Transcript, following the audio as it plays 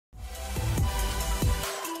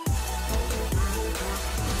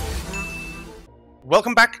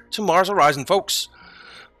Welcome back to Mars Horizon, folks.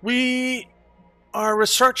 We are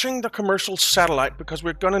researching the commercial satellite because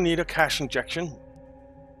we're going to need a cash injection.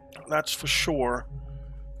 That's for sure.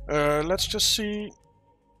 Let's just see.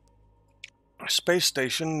 A space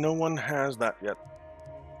station, no one has that yet.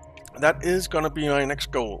 That is going to be my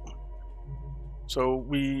next goal. So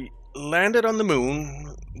we landed on the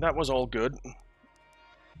moon. That was all good.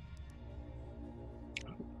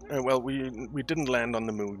 Well, we didn't land on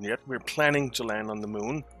the moon yet. We're planning to land on the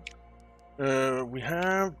moon. We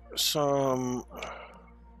have some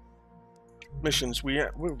missions. We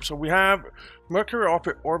have Mercury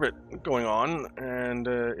orbit going on, and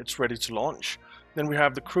it's ready to launch. Then we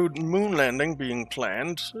have the crewed moon landing being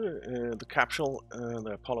planned. The capsule,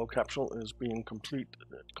 the Apollo capsule, is being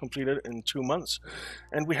completed in 2 months,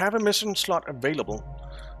 and we have a mission slot available.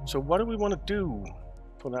 So what do we want to do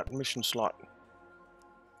for that mission slot?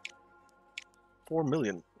 4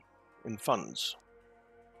 million in funds.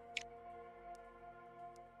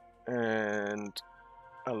 And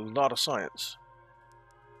a lot of science.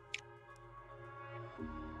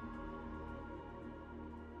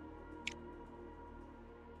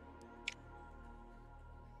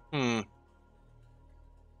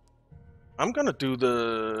 I'm gonna do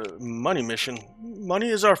the money mission. Money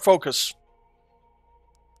is our focus.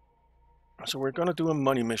 So we're gonna do a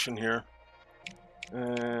money mission here.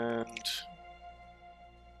 And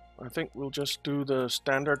I think we'll just do the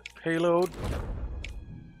standard payload.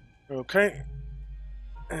 Okay.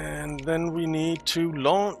 And then we need to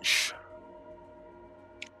launch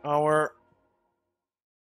our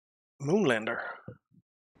moonlander.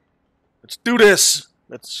 Let's do this!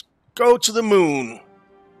 Let's go to the moon!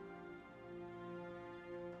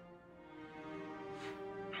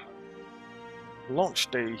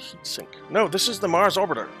 Launch day heatsink. No, this is the Mars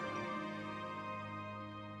orbiter.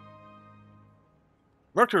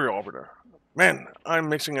 Mercury orbiter. Man, I'm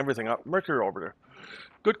mixing everything up. Mercury orbiter.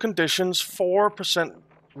 Good conditions, 4%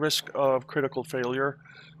 risk of critical failure,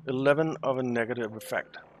 11 of a negative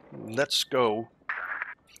effect. Let's go.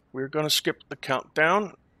 We're going to skip the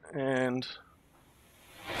countdown and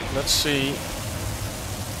let's see.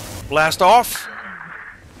 Blast off.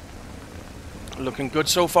 Looking good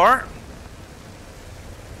so far.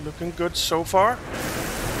 Looking good so far.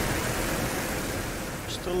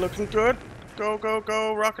 Still looking good. Go, go,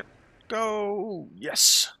 go, rocket. Go.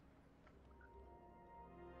 Yes.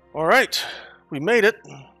 Alright. We made it.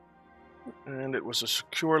 And it was a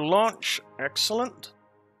secure launch. Excellent.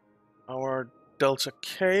 Our Delta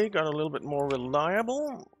K got a little bit more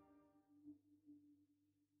reliable.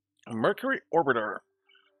 A Mercury orbiter.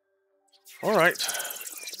 Alright.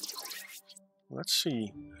 Let's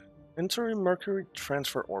see. Enter a Mercury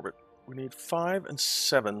transfer orbit. We need 5 and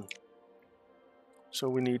 7. So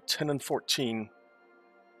we need 10 and 14.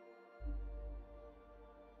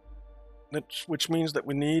 Which means that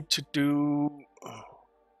we need to do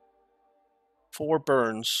 4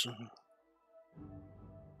 burns.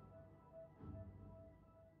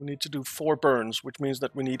 We need to do 4 burns, which means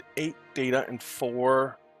that we need 8 data and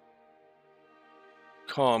 4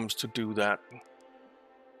 comms to do that.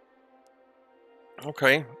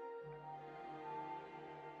 Okay.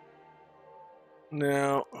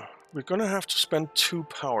 Now, we're going to have to spend 2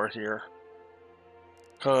 power here.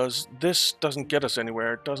 Because this doesn't get us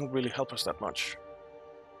anywhere. It doesn't really help us that much.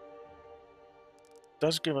 It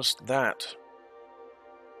does give us that.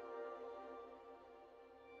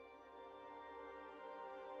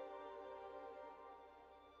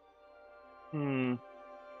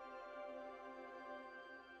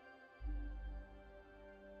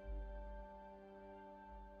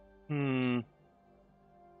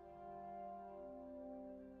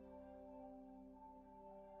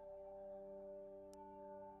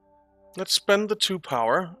 Let's spend the 2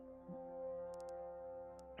 power.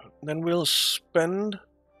 Then we'll spend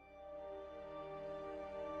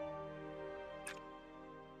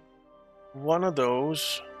one of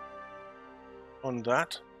those on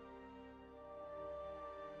that.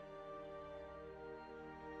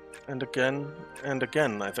 And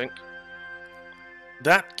again, I think.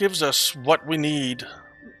 That gives us what we need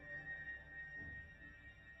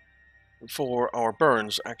for our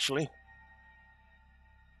burns, actually.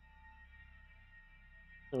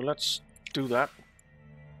 So let's do that.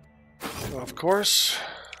 Of course,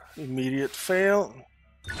 immediate fail.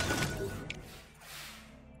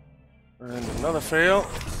 And another fail.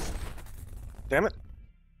 Damn it.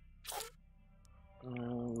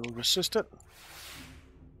 We'll resist it.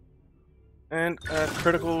 And a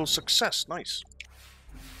critical success. Nice.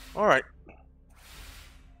 Alright.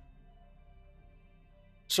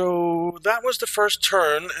 So that was the first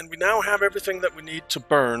turn, and we now have everything that we need to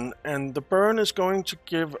burn, and the burn is going to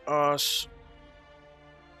give us...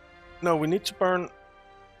 No, we need to burn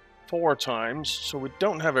 4 times, so we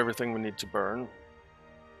don't have everything we need to burn.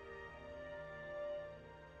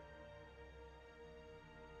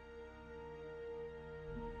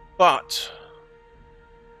 But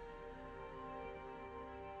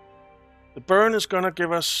the burn is going to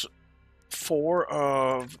give us 4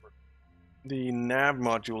 of the nav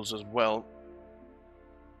modules as well.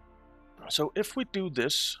 So if we do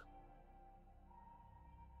this,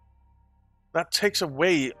 that takes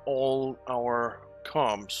away all our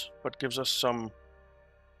comms, but gives us some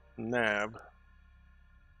nav.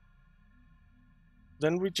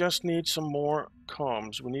 Then we just need some more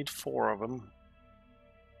comms. We need 4 of them.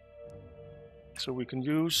 So we can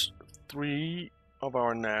use 3 of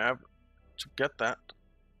our nav to get that.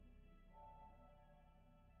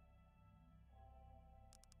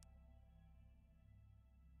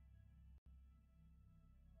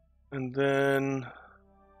 And then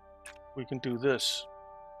we can do this.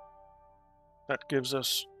 That gives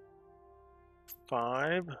us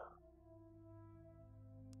 5.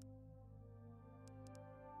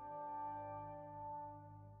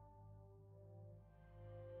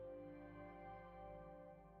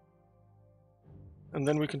 And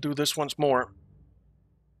then we can do this once more.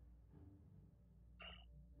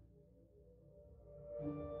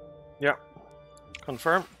 Yeah.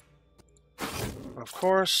 Confirm. Of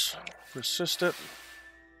course. Resist it.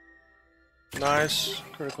 Nice.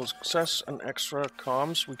 Critical success and extra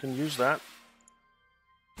comms. We can use that.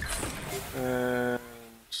 And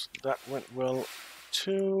that went well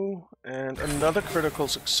too. And another critical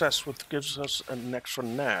success, which gives us an extra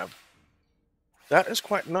nav. That is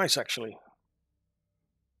quite nice, actually.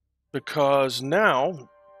 Because now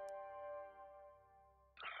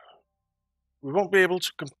we won't be able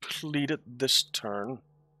to complete it this turn.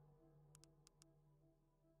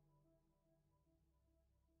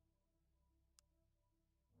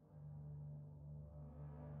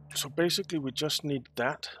 So basically we just need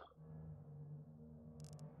that.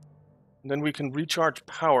 And then we can recharge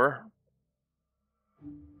power.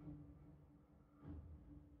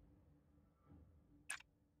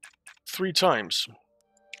 Three times.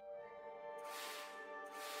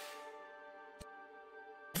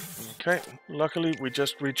 Okay, luckily we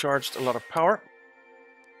just recharged a lot of power.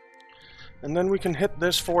 And then we can hit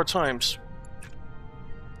this 4 times,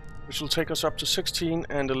 which will take us up to 16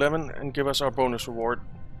 and 11 and give us our bonus reward.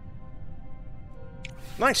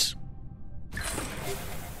 Nice!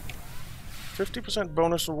 50%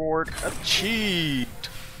 bonus reward achieved!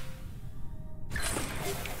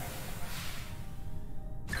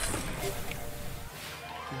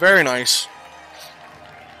 Very nice.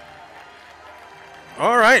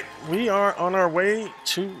 Alright, we are on our way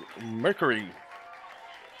to Mercury.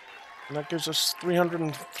 And that gives us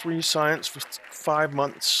 303 science for 5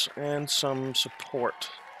 months and some support.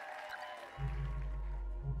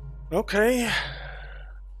 Okay.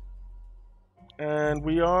 And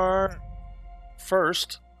we are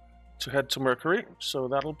first to head to Mercury, so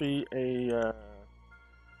that'll be a...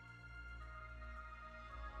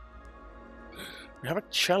 We have a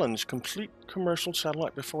challenge. Complete commercial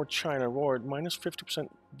satellite before China. Reward minus 50%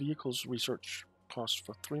 vehicles research cost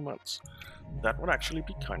for 3 months. That would actually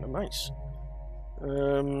be kind of nice.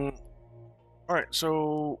 Alright,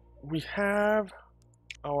 so we have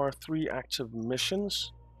our 3 active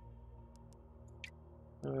missions.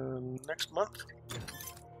 Next month.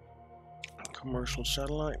 Commercial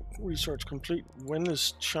satellite. Research complete. When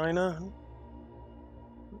is China?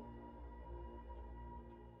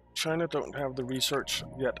 China don't have the research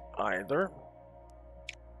yet either.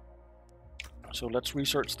 So let's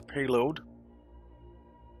research the payload.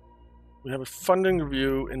 We have a funding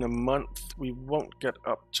review in a month. We won't get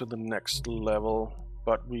up to the next level,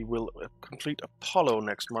 but we will complete Apollo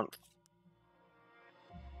next month.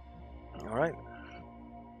 Alright.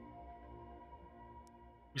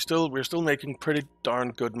 We're still making pretty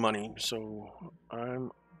darn good money, so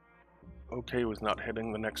I'm okay with not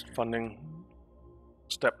hitting the next funding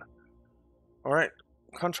step. Alright,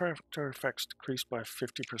 contractor effects decreased by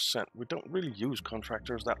 50%. We don't really use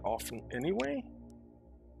contractors that often anyway.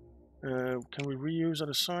 Can we reuse a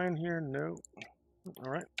design here? No.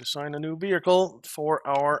 Alright, design a new vehicle for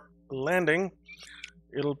our landing.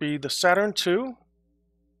 It'll be the Saturn II,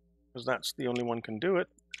 because that's the only one can do it.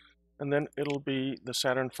 And then it'll be the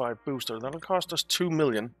Saturn V booster. That'll cost us 2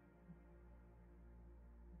 million.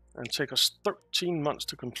 And take us 13 months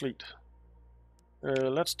to complete.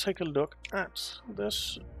 Let's take a look at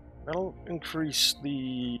this. That'll increase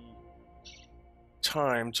the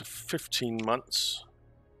time to 15 months.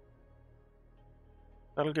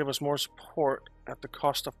 That'll give us more support at the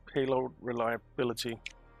cost of payload reliability.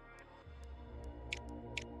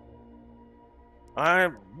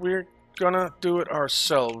 We're gonna do it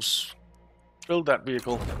ourselves. Build that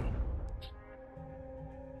vehicle.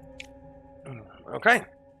 Okay.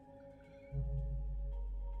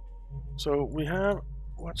 So we have,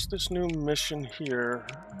 what's this new mission here?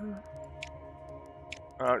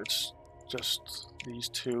 It's just these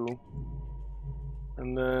two.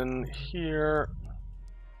 And then here,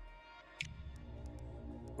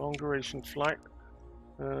 long duration flight.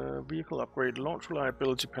 Vehicle upgrade, launch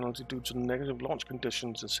reliability penalty due to negative launch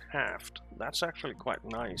conditions is halved. That's actually quite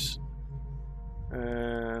nice.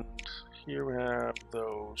 And here we have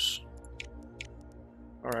those.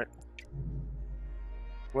 Alright.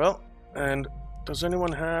 Well, and does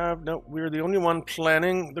anyone have... No, we're the only one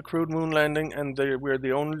planning the crewed moon landing, and we're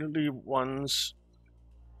the only ones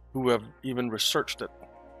who have even researched it.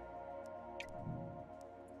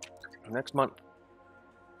 Next month.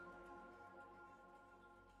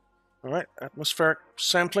 Alright, atmospheric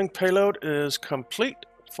sampling payload is complete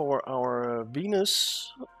for our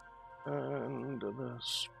Venus, and the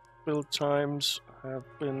build times have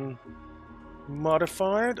been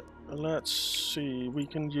modified. Let's see, we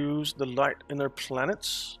can use the light inner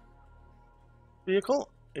planets vehicle,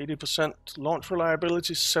 80% launch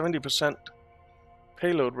reliability, 70%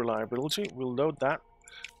 payload reliability. We'll load that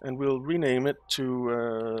and we'll rename it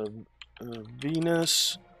to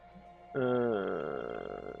Venus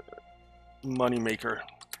Moneymaker.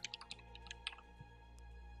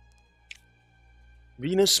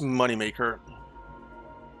 Venus Moneymaker.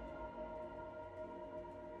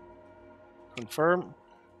 Confirm.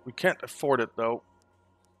 We can't afford it though.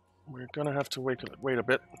 We're gonna have to wait a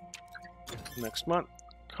bit. Next month.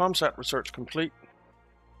 Comsat research complete.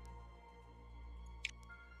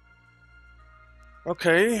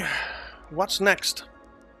 Okay, what's next?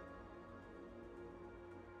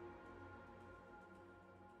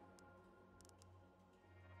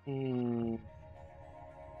 I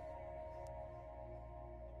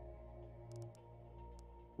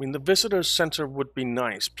mean, the visitor center would be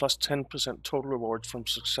nice, plus 10% total rewards from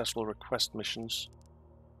successful request missions.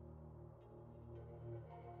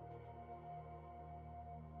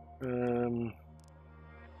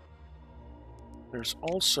 There's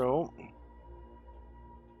also...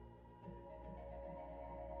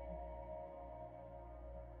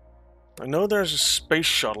 I know there's a space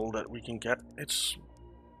shuttle that we can get. That's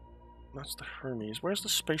the Hermes. Where's the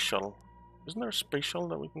space shuttle? Isn't there a space shuttle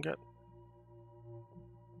that we can get?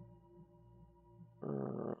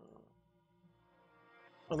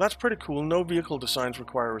 Well, that's pretty cool. No vehicle designs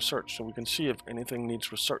require research, so we can see if anything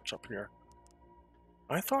needs research up here.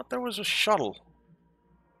 I thought there was a shuttle.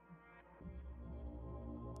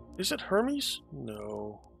 Is it Hermes?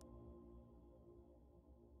 No.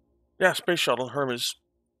 Yeah, space shuttle, Hermes.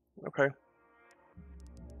 Okay.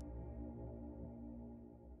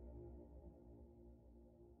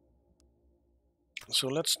 So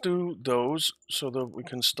let's do those so that we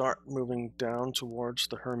can start moving down towards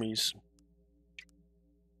the Hermes.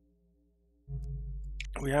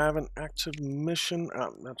 We have an active mission.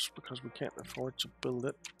 That's because we can't afford to build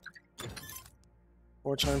it.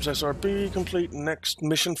 4 times SRB complete. Next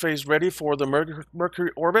mission phase ready for the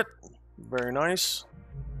Mercury orbit. Very nice.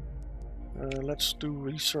 Let's do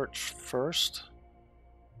research first.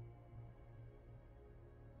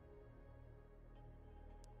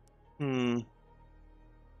 We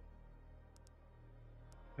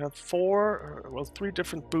have 3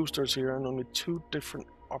 different boosters here and only 2 different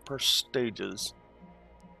upper stages.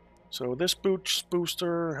 So this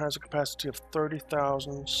booster has a capacity of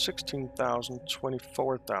 30,000, 16,000,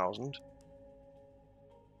 24,000.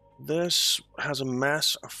 This has a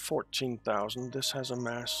mass of 14,000. This has a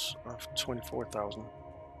mass of 24,000.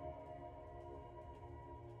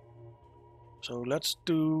 So let's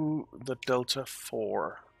do the Delta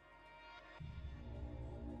 4.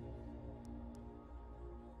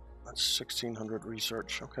 That's 1,600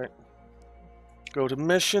 research, okay. Go to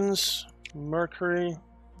missions, Mercury.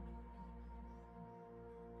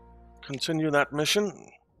 Continue that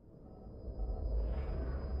mission.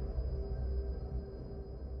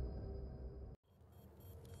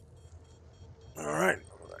 Alright,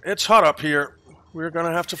 it's hot up here. We're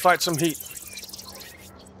gonna have to fight some heat.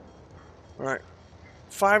 Alright,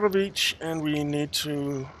 5 of each, and we need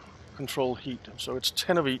to control heat. So it's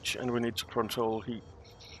 10 of each, and we need to control heat.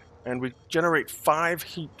 And we generate 5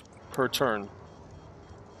 heat per turn.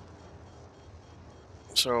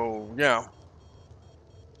 So, yeah.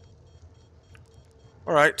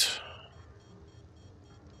 Alright.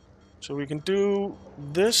 So we can do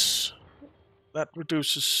this. That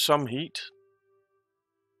reduces some heat.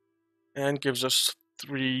 and gives us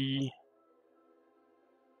 3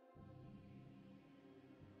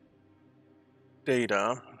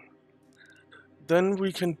 data. Then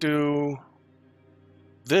we can do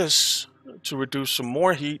this to reduce some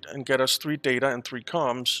more heat and get us 3 data and 3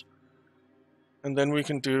 comms. And then we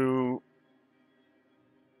can do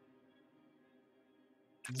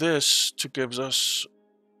this to gives us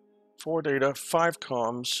 4 data, 5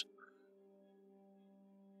 comms.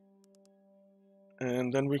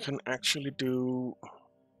 And then we can actually do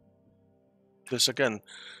this again.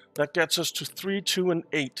 That gets us to 3, 2, and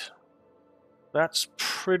 8. That's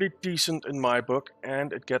pretty decent in my book,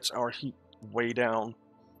 and it gets our heat way down.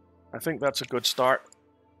 I think that's a good start.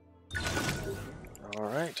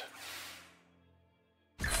 Alright.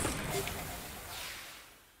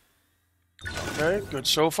 Okay, good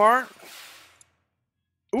so far.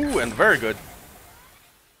 Ooh, and very good.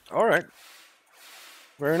 Alright.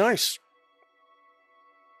 Very nice.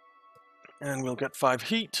 And we'll get 5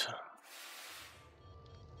 heat.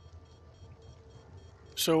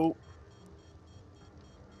 So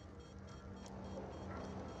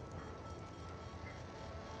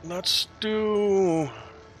let's do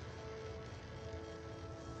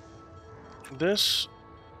this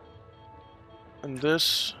and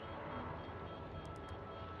this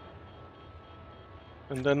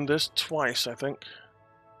and then this twice, I think.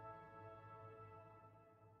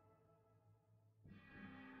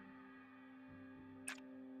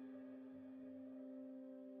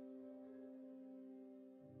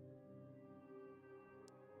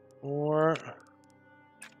 Or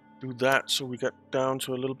do that so we get down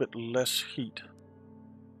to a little bit less heat.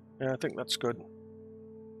 Yeah, I think that's good.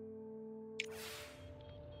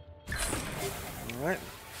 Alright.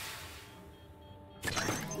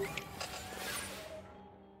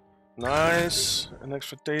 Nice. An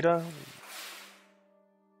extra data.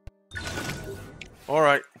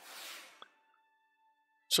 Alright.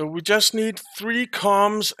 So we just need 3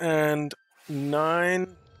 comms and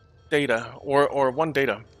 9 data. Or 1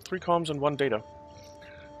 data. 3 comms and 1 data.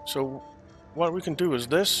 So what we can do is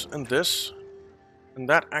this, and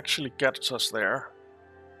that actually gets us there.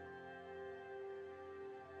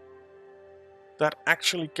 That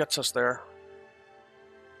actually gets us there.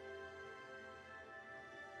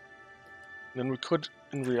 Then we could,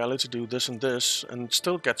 in reality, do this and this, and it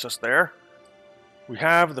still gets us there. We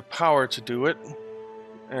have the power to do it,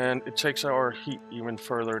 and it takes our heat even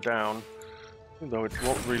further down. Though it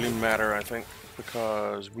won't really matter, I think,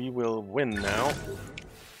 because we will win now.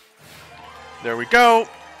 There we go!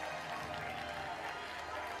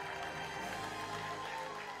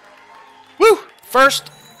 Woo!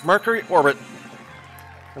 First Mercury orbit.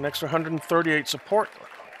 An extra 138 support.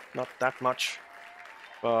 Not that much,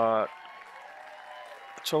 but a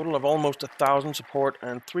total of almost 1,000 support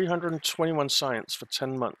and 321 science for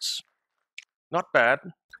 10 months. Not bad.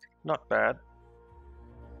 Not bad.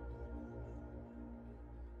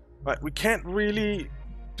 But we can't really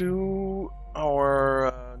do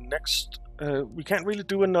our next... we can't really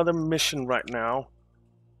do another mission right now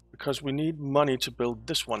because we need money to build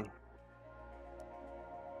this one.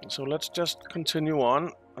 So let's just continue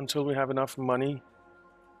on until we have enough money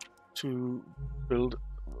to build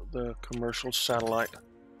the commercial satellite.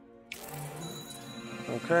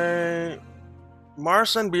 Okay.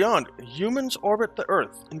 Mars and beyond. Humans orbit the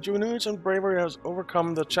Earth. Ingenuity and bravery has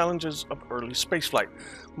overcome the challenges of early spaceflight.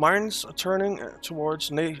 Minds are turning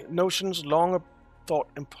towards notions long thought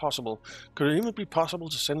impossible. Could it even be possible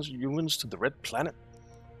to send humans to the Red Planet?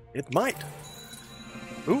 It might.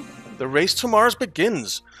 Ooh, the race to Mars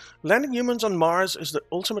begins. Landing humans on Mars is the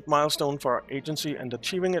ultimate milestone for our agency, and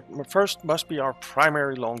achieving it first must be our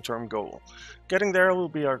primary long-term goal. Getting there will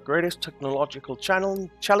be our greatest technological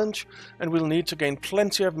challenge, and we'll need to gain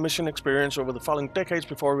plenty of mission experience over the following decades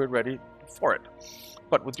before we're ready for it.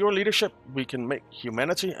 But with your leadership, we can make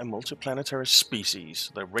humanity a multiplanetary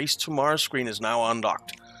species. The Race to Mars screen is now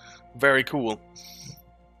unlocked. Very cool.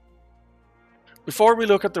 Before we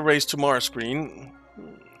look at the Race to Mars screen,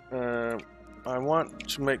 I want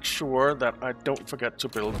to make sure that I don't forget to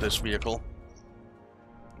build this vehicle.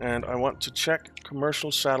 And I want to check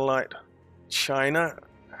commercial satellite. China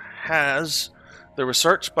has the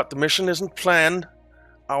research, but the mission isn't planned.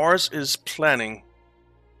 Ours is planning.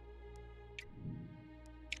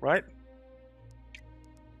 Right?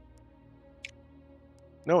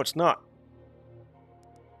 No, it's not.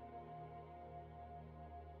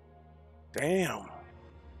 Damn.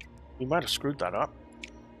 We might have screwed that up.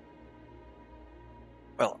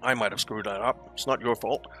 Well, I might have screwed that up. It's not your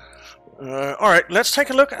fault. Alright, let's take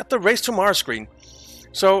a look at the Race to Mars screen.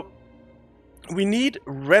 So, we need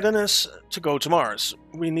readiness to go to Mars.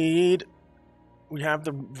 We need we have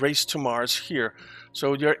the race to Mars here.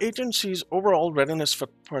 So your agency's overall readiness for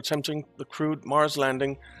attempting the crewed Mars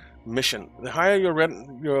landing mission. The higher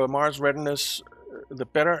your Mars readiness, the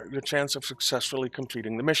better your chance of successfully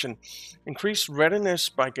completing the mission. Increase readiness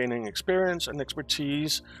by gaining experience and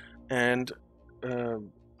expertise and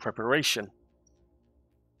preparation.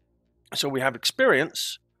 So we have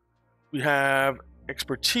experience, we have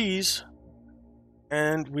expertise,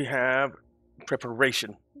 and we have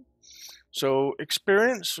preparation. So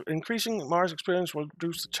experience, increasing Mars experience will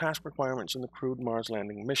reduce the task requirements in the crewed Mars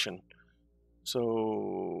landing mission.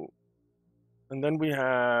 So, and then we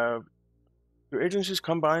have your agency's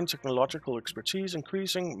combined technological expertise.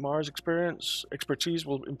 Increasing Mars expertise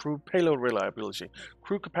will improve payload reliability,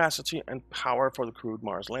 crew capacity, and power for the crewed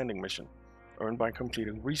Mars landing mission, earned by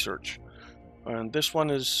completing research. And this one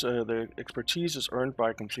is, the expertise is earned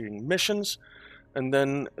by completing missions. And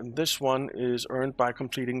then this one is earned by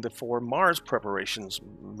completing the 4 Mars preparations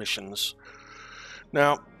missions.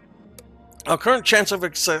 Now, our current chance of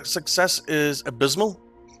success is abysmal.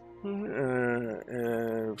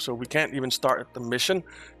 So we can't even start at the mission.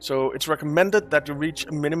 So it's recommended that you reach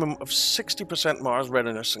a minimum of 60% Mars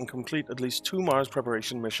readiness and complete at least 2 Mars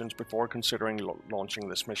preparation missions before considering launching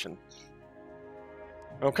this mission.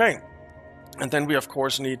 Okay. And then we, of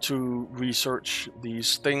course, need to research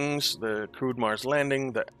these things, the crewed Mars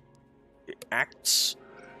landing, the acts,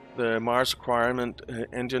 the Mars requirement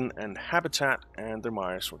engine and habitat, and the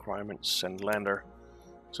Mars requirement send lander.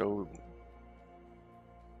 So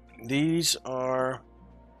these are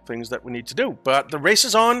things that we need to do. But the race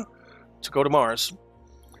is on to go to Mars.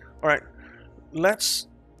 All right, let's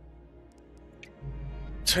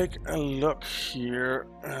take a look here.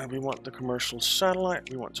 We want the commercial satellite.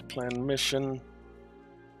 We want to plan mission.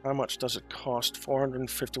 How much does it cost?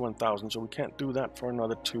 451,000. So we can't do that for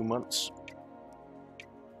another 2 months.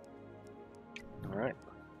 All right.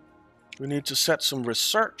 We need to set some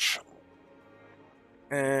research.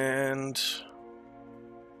 And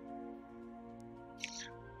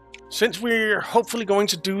since we're hopefully going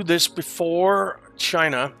to do this before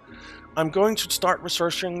China, I'm going to start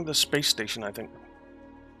researching the space station, I think.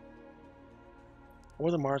 Or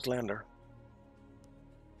the Mars lander.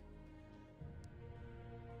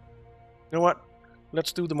 You know what?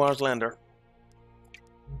 Let's do the Mars lander.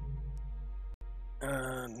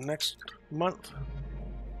 Next month.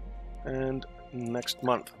 And next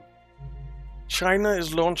month. China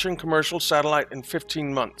is launching commercial satellite in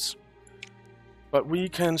 15 months. But we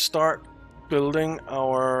can start building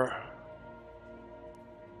our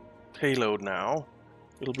payload now.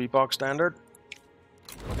 It'll be bog standard.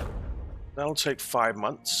 That'll take 5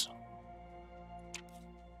 months.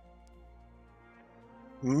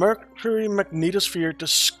 Mercury magnetosphere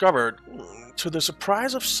discovered. To the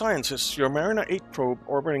surprise of scientists, your Mariner 8 probe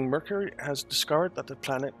orbiting Mercury has discovered that the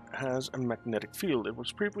planet has a magnetic field. It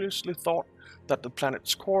was previously thought that the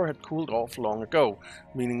planet's core had cooled off long ago,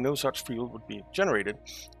 meaning no such field would be generated.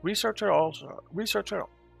 Researchers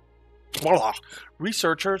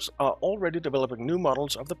are already developing new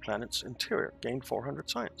models of the planet's interior. Gained 400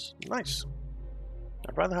 science. Nice.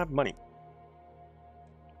 I'd rather have money.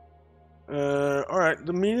 Alright,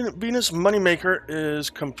 the Venus Moneymaker is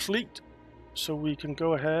complete, so we can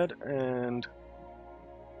go ahead and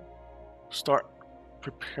start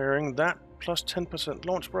preparing that. Plus 10%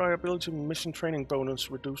 launch reliability, mission training bonus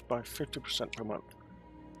reduced by 50% per month.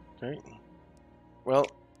 Okay. Well,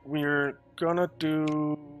 we're gonna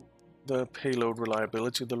do the payload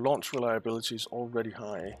reliability. The launch reliability is already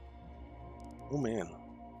high. Oh man.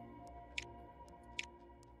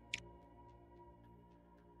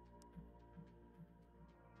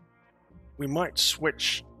 We might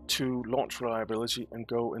switch to launch reliability and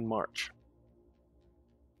go in March.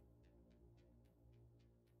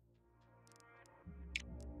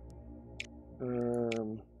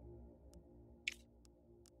 And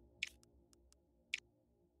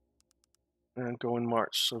go in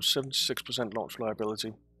March, so 76% launch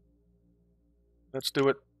reliability. Let's do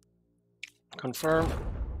it. Confirm.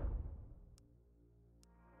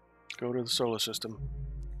 Go to the solar system.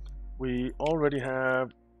 We already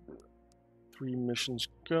have 3 missions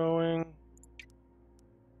going,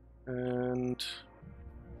 and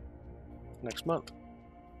next month,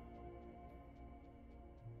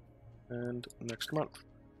 and next month.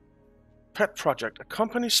 Pet Project, a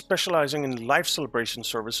company specializing in life celebration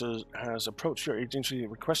services, has approached your agency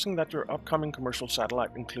requesting that your upcoming commercial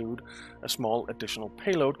satellite include a small additional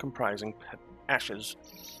payload comprising pet ashes.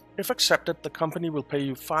 If accepted, the company will pay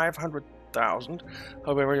you $500,000.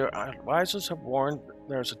 However, your advisors have warned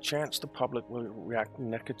there's a chance the public will react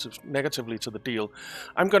negatively to the deal.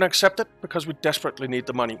 I'm going to accept it because we desperately need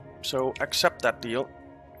the money. So accept that deal.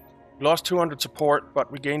 We lost 200 support,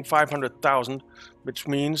 but we gained 500,000, which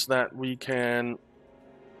means that we can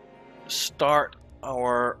start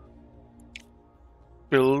our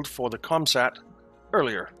build for the ComSat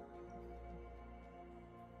earlier,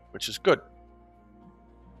 which is good.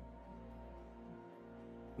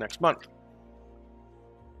 Next month.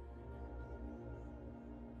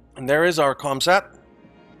 And there is our ComSat.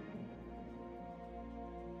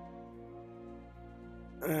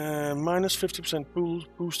 Minus 50%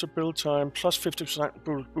 booster build time, plus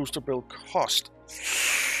 50% booster build cost.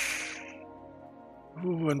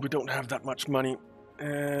 Ooh, and we don't have that much money.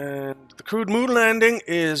 And the crewed moon landing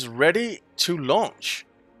is ready to launch.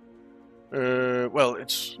 Well,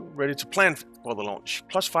 it's ready to plan for the launch.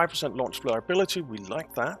 Plus 5% launch reliability, we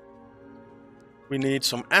like that. We need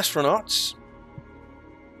some astronauts.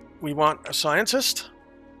 We want a scientist,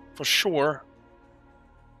 for sure.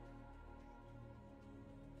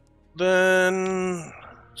 Then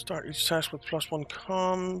start each task with +1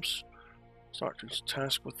 comms. Start each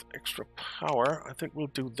task with extra power. I think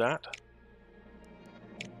we'll do that.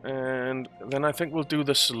 And then I think we'll do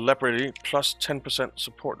the celebrity plus 10%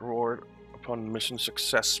 support reward upon mission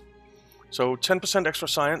success. So 10% extra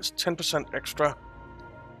science, 10% extra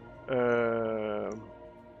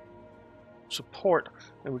support,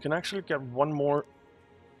 and we can actually get one more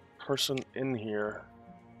person in here.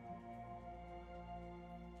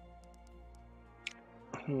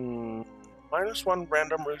 -1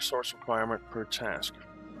 random resource requirement per task.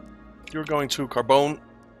 You're going to Carbone.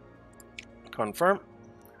 Confirm.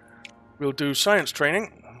 We'll do science training.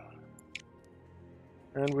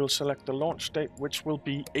 And we'll select the launch date, which will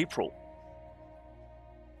be April.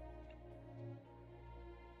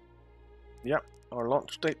 Yep, our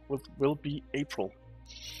launch date will be April.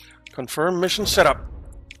 Confirm mission setup.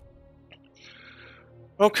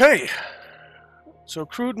 Okay. So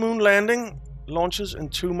crewed moon landing launches in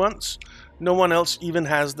 2 months. No one else even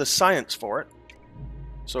has the science for it.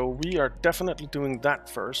 So we are definitely doing that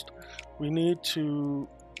first. We need to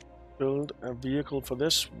build a vehicle for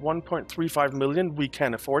this. 1.35 million. We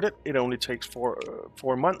can afford it. It only takes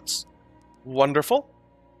 4 months. Wonderful.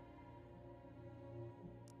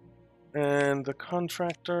 And the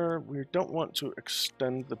contractor, we don't want to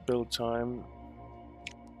extend the build time.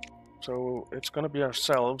 So it's going to be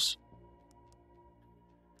ourselves.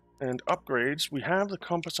 And upgrades, we have the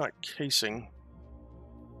composite casing.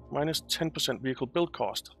 Minus 10% vehicle build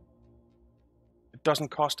cost. It doesn't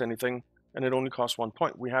cost anything, and it only costs 1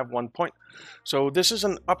 point. We have 1 point. So this is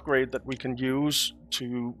an upgrade that we can use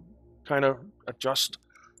to kind of adjust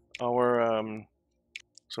our...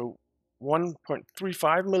 so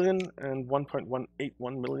 1.35 million and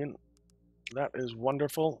 1.181 million. That is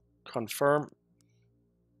wonderful. Confirm.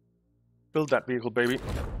 Build that vehicle, baby.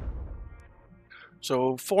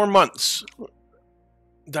 So 4 months.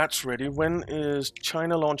 That's ready. When is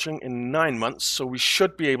China launching? In 9 months, so we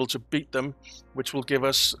should be able to beat them, which will give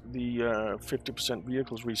us the 50%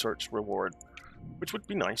 vehicles research reward, which would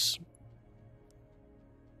be nice.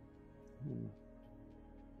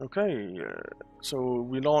 Okay, so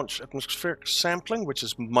we launch atmospheric sampling, which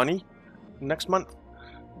is money, next month.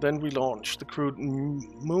 Then we launch the crewed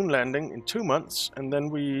moon landing in 2 months, and then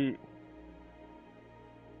we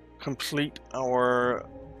complete our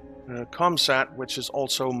ComSat, which is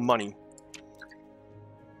also money.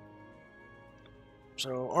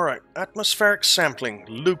 So, alright, atmospheric sampling,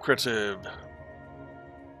 lucrative.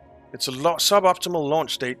 It's a suboptimal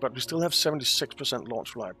launch date, but we still have 76%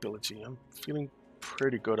 launch reliability. I'm feeling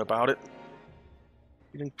pretty good about it.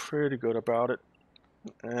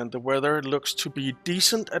 And the weather looks to be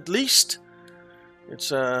decent, at least.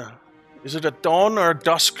 It's is it a dawn or a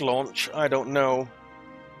dusk launch? I don't know.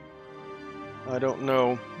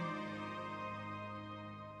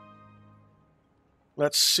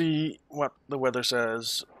 Let's see what the weather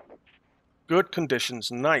says. Good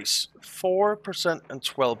conditions, nice. 4% and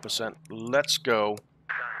 12%. Let's go.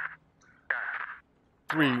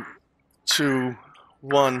 3, 2,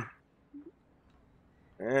 1.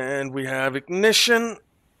 And we have ignition.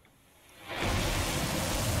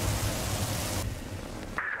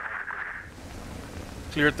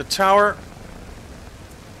 Cleared the tower.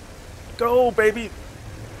 Go, baby.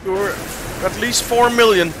 You're at least 4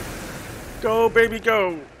 million. Go, baby,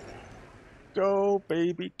 go. Go,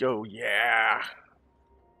 baby, go. Yeah.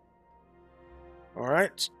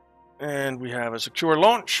 Alright. And we have a secure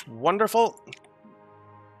launch. Wonderful.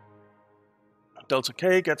 Delta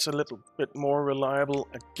K gets a little bit more reliable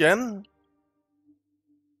again.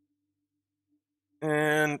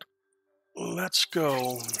 And let's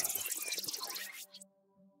go.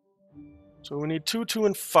 So we need 2, 2,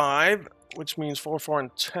 and 5, which means 4, 4,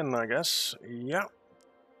 and 10, I guess. Yeah.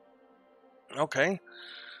 Okay.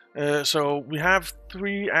 So we have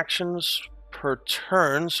 3 actions per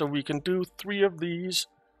turn, so we can do 3 of these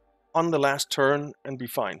on the last turn and be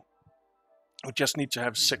fine. We just need to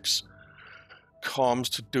have 6 comms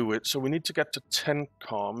to do it, so we need to get to 10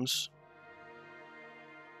 comms.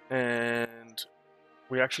 And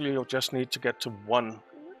we actually just need to get to 1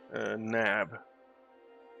 nav.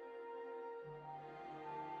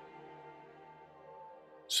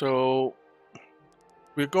 So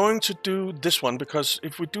we're going to do this one, because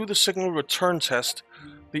if we do the signal return test,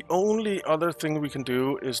 the only other thing we can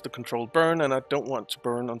do is the controlled burn, and I don't want to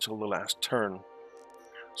burn until the last turn.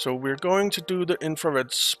 So we're going to do the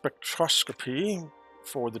infrared spectroscopy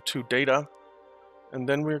for the 2 data, and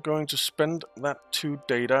then we're going to spend that 2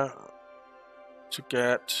 data to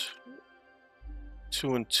get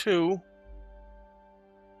 2 and 2.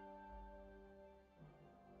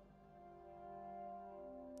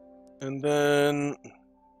 And then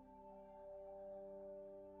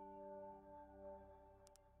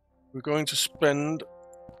we're going to spend...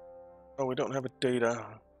 Oh, we don't have a data.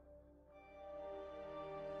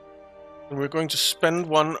 And we're going to spend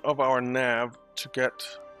 1 of our nav to get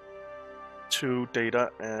 2 data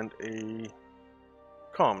and a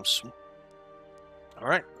comms.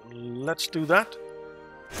 Alright, let's do that.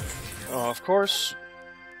 Of course,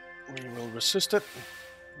 we will resist it.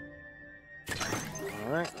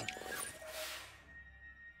 Alright.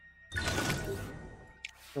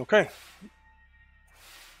 Okay.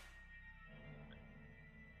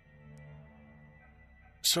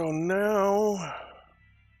 So now,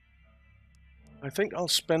 I think I'll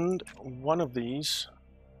spend 1 of these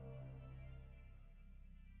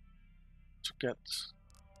to get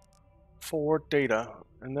 4 data,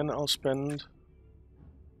 and then I'll spend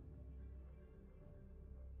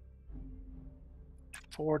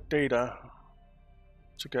 4 data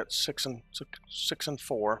to get 6 and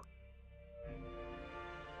 4.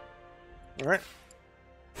 All right.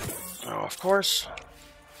 Now, of course,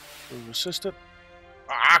 we resist it.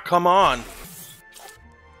 Ah, come on!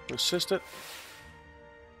 Resist it.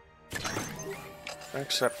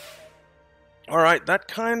 Accept. Alright, that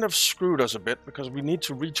kind of screwed us a bit, because we need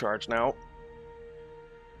to recharge now.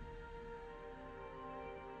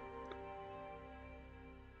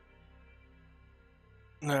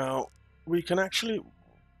 Now, we can actually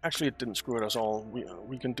it didn't screw us all.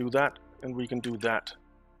 We can do that, and we can do that.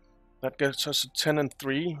 That gets us to 10 and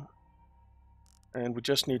 3. And we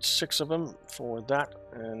just need 6 of them for that,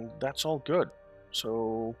 and that's all good.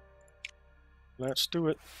 So, let's do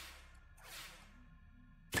it.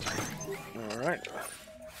 Alright.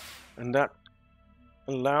 And that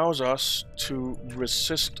allows us to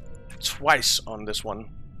resist twice on this one.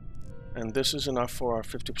 And this is enough for our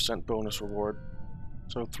 50% bonus reward.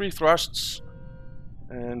 So 3 thrusts,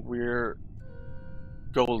 and we're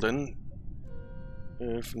golden.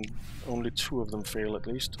 If only 2 of them fail at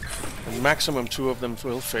least. And maximum 2 of them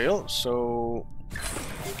will fail, so...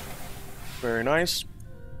 Very nice.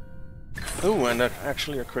 Ooh, and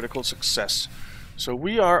actually a critical success. So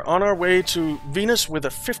we are on our way to Venus with a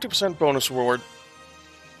 50% bonus reward.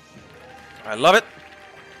 I love it.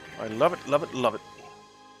 I love it, love it, love it.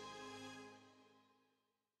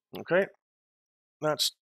 Okay.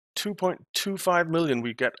 That's 2.25 million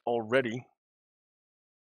we get already.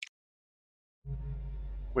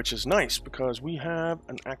 Which is nice, because we have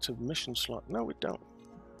an active mission slot. No, we don't.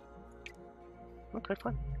 Okay,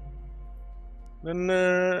 fine. Then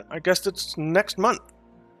I guess it's next month.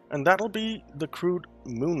 And that'll be the crewed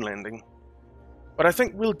moon landing. But I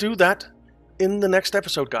think we'll do that in the next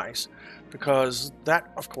episode, guys. Because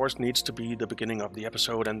that, of course, needs to be the beginning of the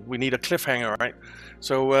episode. And we need a cliffhanger, right?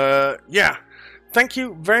 So, yeah. Thank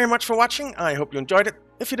you very much for watching. I hope you enjoyed it.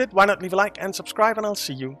 If you did, why not leave a like and subscribe. And I'll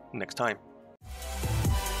see you next time.